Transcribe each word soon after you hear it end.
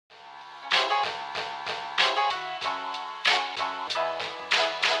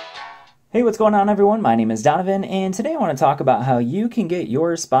Hey, what's going on, everyone? My name is Donovan, and today I want to talk about how you can get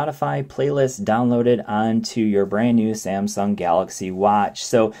your Spotify playlist downloaded onto your brand new Samsung Galaxy Watch.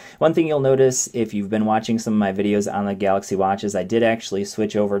 So one thing you'll notice if you've been watching some of my videos on the Galaxy Watch is I did actually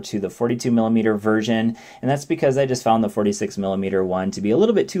switch over to the 42mm version, and that's because I just found the 46mm one to be a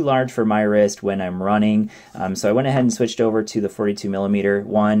little bit too large for my wrist when I'm running. So I went ahead and switched over to the 42mm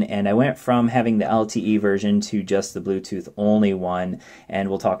one, and I went from having the LTE version to just the Bluetooth only one, and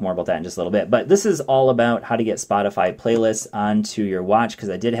we'll talk more about that in just a little bit. But this is all about how to get Spotify playlists onto your watch, because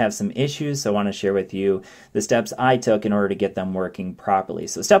I did have some issues, so I want to share with you the steps I took in order to get them working properly.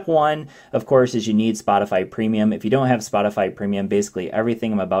 So step one, of course, is you need Spotify Premium. If you don't have Spotify Premium, basically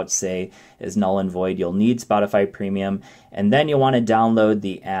everything I'm about to say is null and void. You'll need Spotify Premium, and then you'll want to download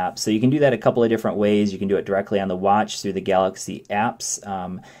the app. So you can do that a couple of different ways. You can do it directly on the watch through the Galaxy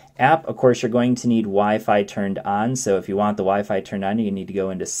apps. App, of course, you're going to need Wi-Fi turned on. So if you want the Wi-Fi turned on, you need to go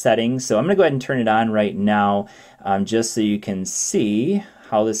into settings. So I'm going to go ahead and turn it on right now, just so you can see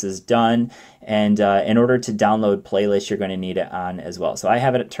how this is done. And in order to download playlists, you're going to need it on as well. So I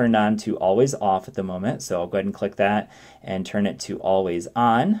have it turned on to always off at the moment. So I'll go ahead and click that and turn it to always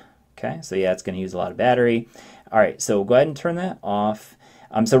on. Okay, so yeah, it's going to use a lot of battery. All right, so go ahead and turn that off.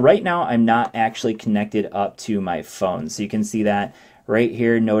 So right now, I'm not actually connected up to my phone. So you can see that right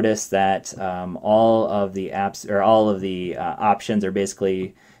here. Notice that all of the apps, or all of the options, are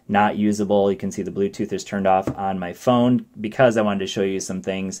basically not usable. You can see the Bluetooth is turned off on my phone because I wanted to show you some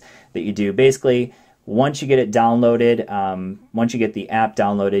things that you do. Basically, once you get it downloaded, once you get the app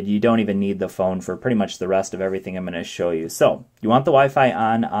downloaded, you don't even need the phone for pretty much the rest of everything I'm going to show you. So you want the Wi-Fi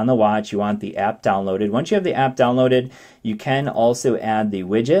on the watch, you want the app downloaded. Once you have the app downloaded, you can also add the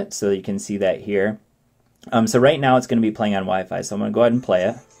widget, so you can see that here. So right now it's going to be playing on Wi-Fi, so I'm going to go ahead and play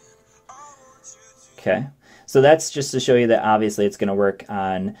it. Okay, so that's just to show you that obviously it's going to work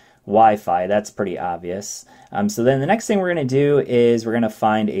on Wi-Fi. That's pretty obvious. So then the next thing we're going to do is we're going to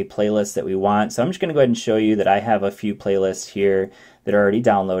find a playlist that we want. So I'm just going to go ahead and show you that I have a few playlists here that are already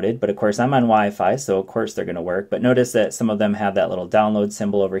downloaded, but of course I'm on Wi-Fi, so of course they're going to work. But notice that some of them have that little download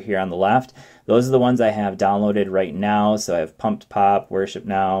symbol over here on the left. Those are the ones I have downloaded right now. So I have Pumped Pop, Worship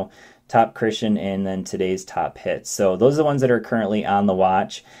Now, Top Christian, and then today's top hits. So those are the ones that are currently on the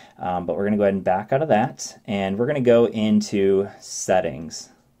watch, but we're going to go ahead and back out of that, and we're going to go into settings.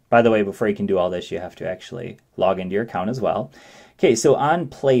 By the way, before you can do all this, you have to actually log into your account as well. Okay, so on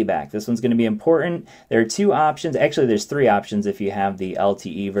playback, this one's going to be important. There are two options. Actually, there's three options if you have the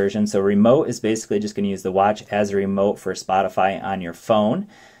LTE version. So remote is basically just going to use the watch as a remote for Spotify on your phone.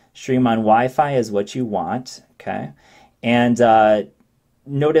 Stream on Wi-Fi is what you want, okay? And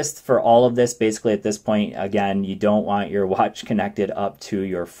notice for all of this, basically at this point, again, you don't want your watch connected up to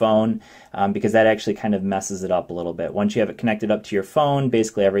your phone, because that actually kind of messes it up a little bit. Once you have it connected up to your phone,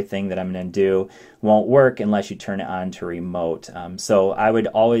 basically everything that I'm going to do won't work unless you turn it on to remote. So I would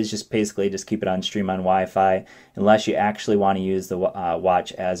always just basically just keep it on stream on Wi-Fi unless you actually want to use the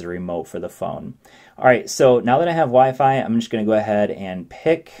watch as a remote for the phone. All right, so now that I have Wi-Fi, I'm just going to go ahead and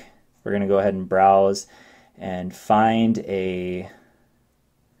we're going to go ahead and browse and find a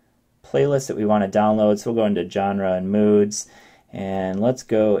playlist that we want to download. So we'll go into genre and moods, and let's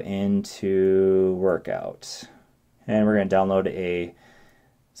go into workout, and we're going to download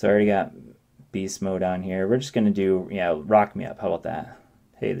so I already got beast mode on here. We're just going to do, rock me up. How about that?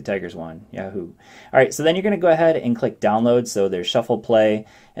 Hey, the Tigers won. Yahoo. All right, so then you're going to go ahead and click download. So there's shuffle play,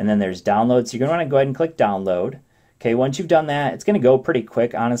 and then there's download. So you're going to want to go ahead and click download. Okay, once you've done that, it's going to go pretty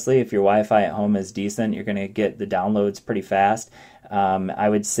quick, honestly. If your Wi-Fi at home is decent, you're going to get the downloads pretty fast. I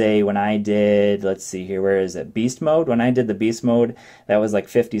would say when I did, let's see here, where is it? Beast mode. When I did the beast mode, that was like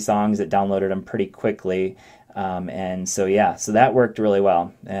 50 songs that downloaded them pretty quickly. And so, yeah, so that worked really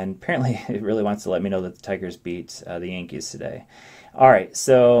well. And apparently it really wants to let me know that the Tigers beat the Yankees today. All right,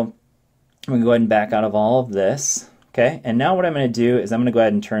 so I'm going to go ahead and back out of all of this. Okay, and now what I'm going to do is I'm going to go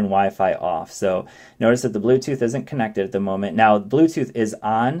ahead and turn Wi-Fi off. So notice that the Bluetooth isn't connected at the moment. Now, Bluetooth is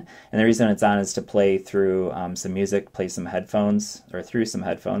on, and the reason it's on is to play through some music, play some headphones, or through some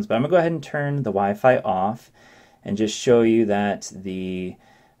headphones. But I'm going to go ahead and turn the Wi-Fi off and just show you that the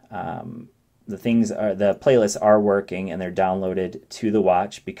playlists are working and they're downloaded to the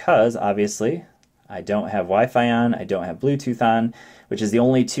watch, because obviously I don't have Wi-Fi on, I don't have Bluetooth on, which is the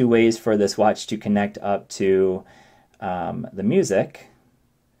only two ways for this watch to connect up to the music.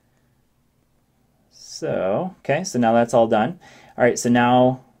 So, okay, so now that's all done. All right, so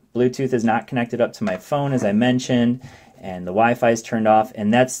now Bluetooth is not connected up to my phone, as I mentioned, and the Wi-Fi is turned off,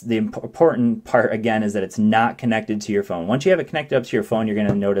 and that's the important part, again, is that it's not connected to your phone. Once you have it connected up to your phone, you're going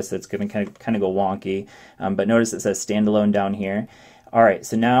to notice that it's going to kind of go wonky, but notice it says standalone down here. All right,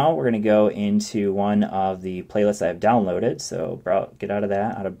 so now we're going to go into one of the playlists I've downloaded. So get out of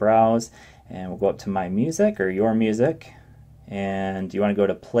that, out of Browse, and we'll go up to My Music or Your Music. And you want to go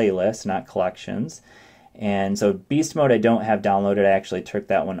to Playlists, not Collections. And so Beast Mode I don't have downloaded. I actually took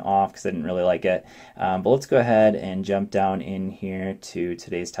that one off because I didn't really like it. But let's go ahead and jump down in here to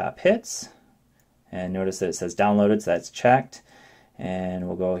Today's Top Hits. And notice that it says downloaded, so that's checked. And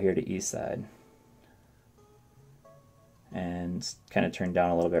we'll go here to Eastside. And it's kind of turned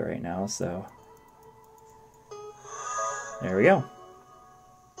down a little bit right now, so there we go.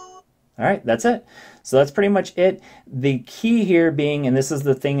 All right, that's it. So that's pretty much it. The key here being, and this is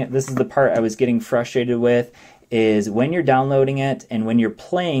the thing, this is the part I was getting frustrated with, is when you're downloading it and when you're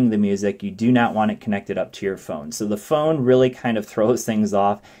playing the music, you do not want it connected up to your phone. So the phone really kind of throws things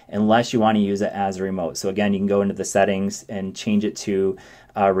off unless you want to use it as a remote. So again, you can go into the settings and change it to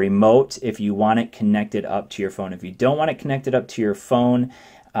remote if you want it connected up to your phone. If you don't want it connected up to your phone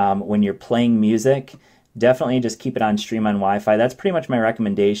when you're playing music, definitely just keep it on stream on Wi-Fi. That's pretty much my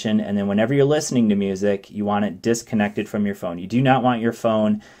recommendation. And then whenever you're listening to music, you want it disconnected from your phone. You do not want your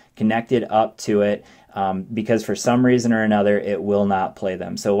phone connected up to it because for some reason or another, it will not play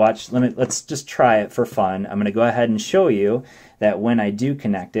them. So let's just try it for fun. I'm going to go ahead and show you that when I do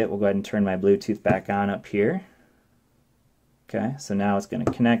connect it, we'll go ahead and turn my Bluetooth back on up here. Okay, so now it's going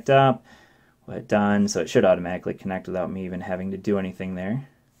to connect up. We'll hit done, so it should automatically connect without me even having to do anything there.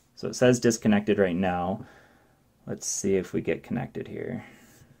 So it says disconnected right now. Let's see if we get connected here.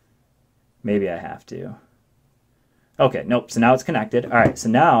 Maybe I have to. Okay, nope, so now it's connected. All right, so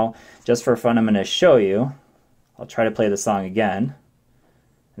now, just for fun, I'm going to show you. I'll try to play the song again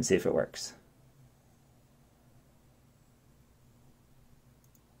and see if it works.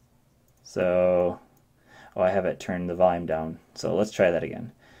 So, oh, I have it turned the volume down. So let's try that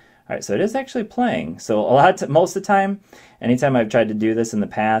again. All right, so it is actually playing. So most of the time, anytime I've tried to do this in the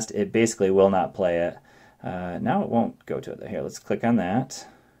past, it basically will not play it. Now it won't go to it. Here, let's click on that.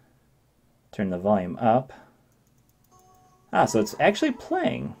 Turn the volume up. Ah, so it's actually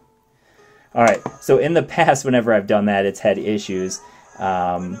playing. All right, so in the past, whenever I've done that, it's had issues.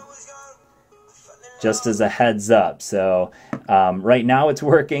 Just as a heads up. So right now it's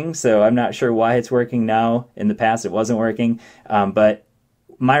working, so I'm not sure why it's working now. In the past it wasn't working, but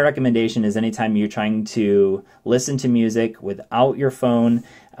my recommendation is anytime you're trying to listen to music without your phone,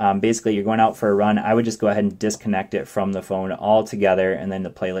 basically you're going out for a run, I would just go ahead and disconnect it from the phone altogether, and then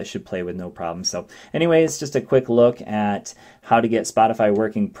the playlist should play with no problem. So anyways, just a quick look at how to get Spotify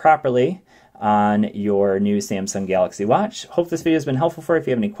working properly on your new Samsung Galaxy Watch. Hope this video has been helpful for you. If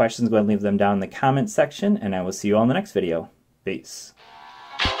you have any questions, go ahead and leave them down in the comments section, and I will see you all in the next video. Peace.